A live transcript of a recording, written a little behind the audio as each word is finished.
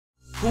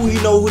Who he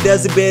know who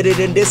does it better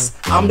than this?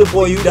 I'm the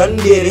boy, you done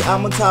get it.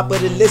 I'm on top of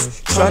the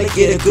list, trying to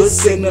get a good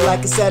signal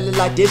like a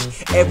satellite dish.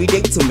 Every day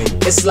to me,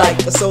 it's like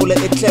a solar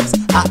eclipse.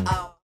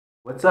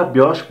 What's up,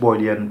 y'all? It's your boy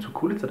Leon. Too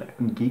cool today.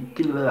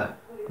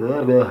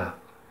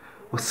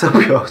 What's up,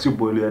 y'all? It's your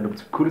boy Leon.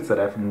 Too cool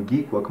today from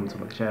Geek. Welcome to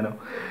my channel.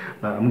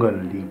 I'm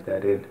gonna leave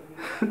that in.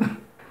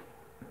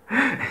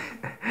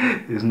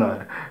 It's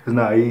not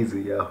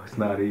easy, yo. It's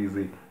not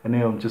easy. And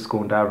then I'm just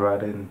gonna dive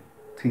right in.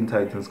 Teen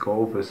Titans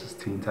Go versus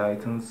Teen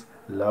Titans.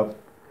 Love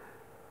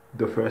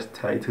the first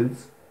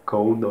Titans.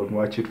 Go, don't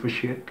watch it for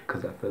shit,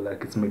 because I feel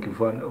like it's making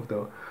fun of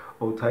the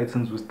old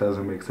Titans, which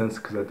doesn't make sense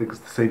because I think it's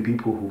the same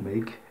people who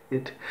make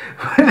it.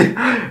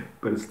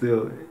 But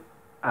still,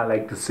 I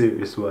like the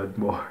serious one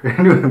more.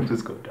 Anyway, I'm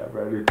just gonna dive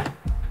right in.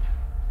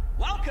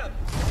 Welcome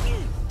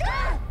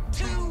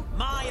to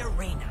my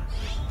arena.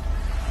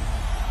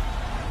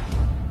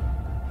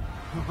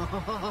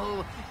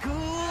 Oh,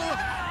 cool.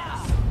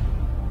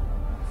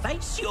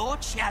 Face your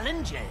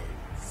challenges.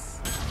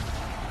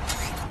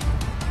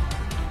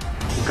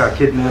 You got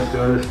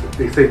kidnapped,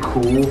 they say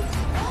cool.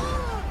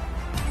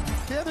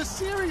 They're the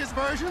serious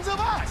versions of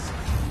us.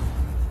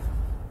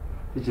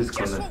 They're just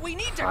gonna what we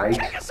need fight. to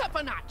kick us up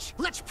a notch.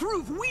 Let's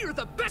prove we're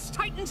the best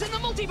Titans in the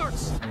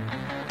multiverse.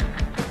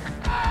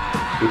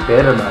 It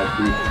better not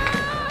be.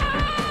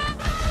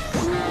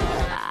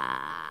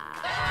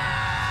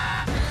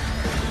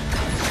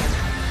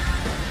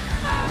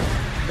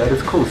 That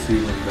is cool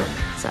seeing them.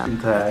 I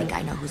think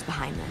I know who's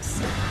behind this.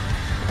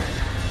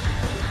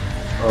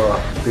 Oh,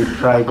 big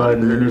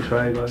Trigon, mini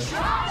Trigon.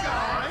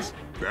 Guys,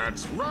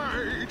 that's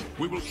right.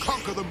 We will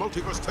conquer the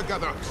multiverse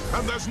together,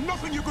 and there's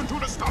nothing you can do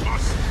to stop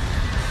us.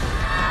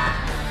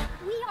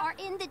 We are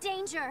in the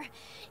danger.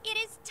 It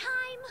is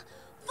time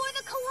for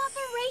the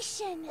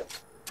cooperation.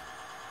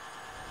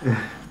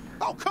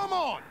 Oh, come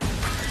on!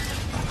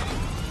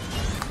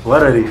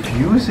 What are they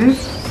fusing?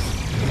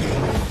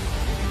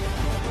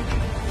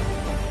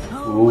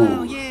 Oh,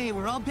 wow, yay,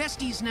 we're all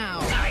besties now.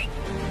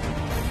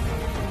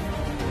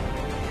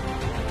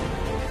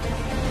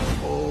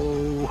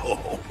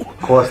 Oh,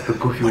 Of course, the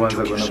goofy ones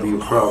are gonna be a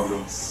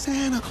problem.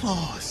 Santa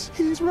Claus,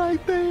 he's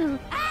right there.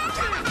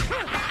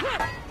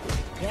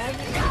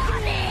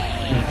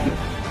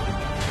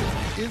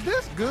 Is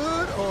this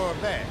good or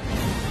bad?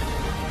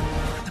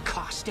 The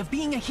cost of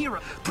being a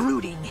hero.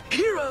 Brooding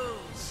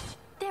heroes.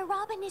 Their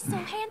Robin is so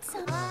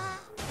handsome.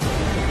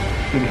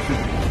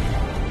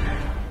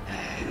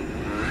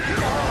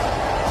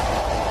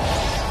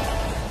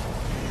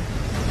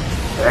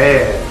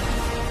 Damn.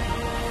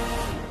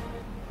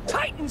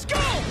 Titans go!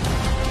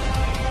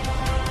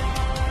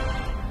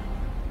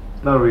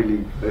 Not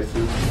really. This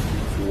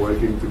is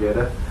working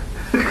together.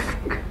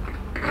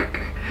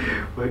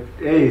 But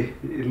hey,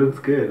 it looks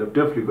good. I'm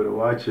definitely gonna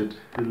watch it.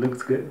 It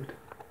looks good.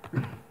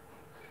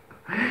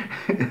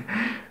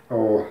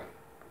 Oh,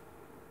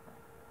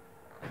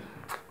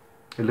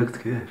 it looks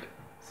good.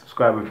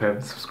 Subscribe if you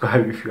haven't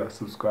subscribed. If you are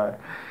subscribed,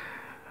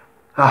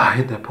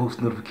 hit that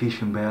post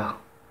notification bell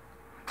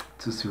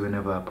to see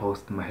whenever I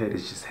post. My head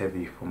is just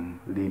heavy from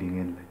leading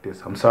in like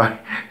this. I'm sorry.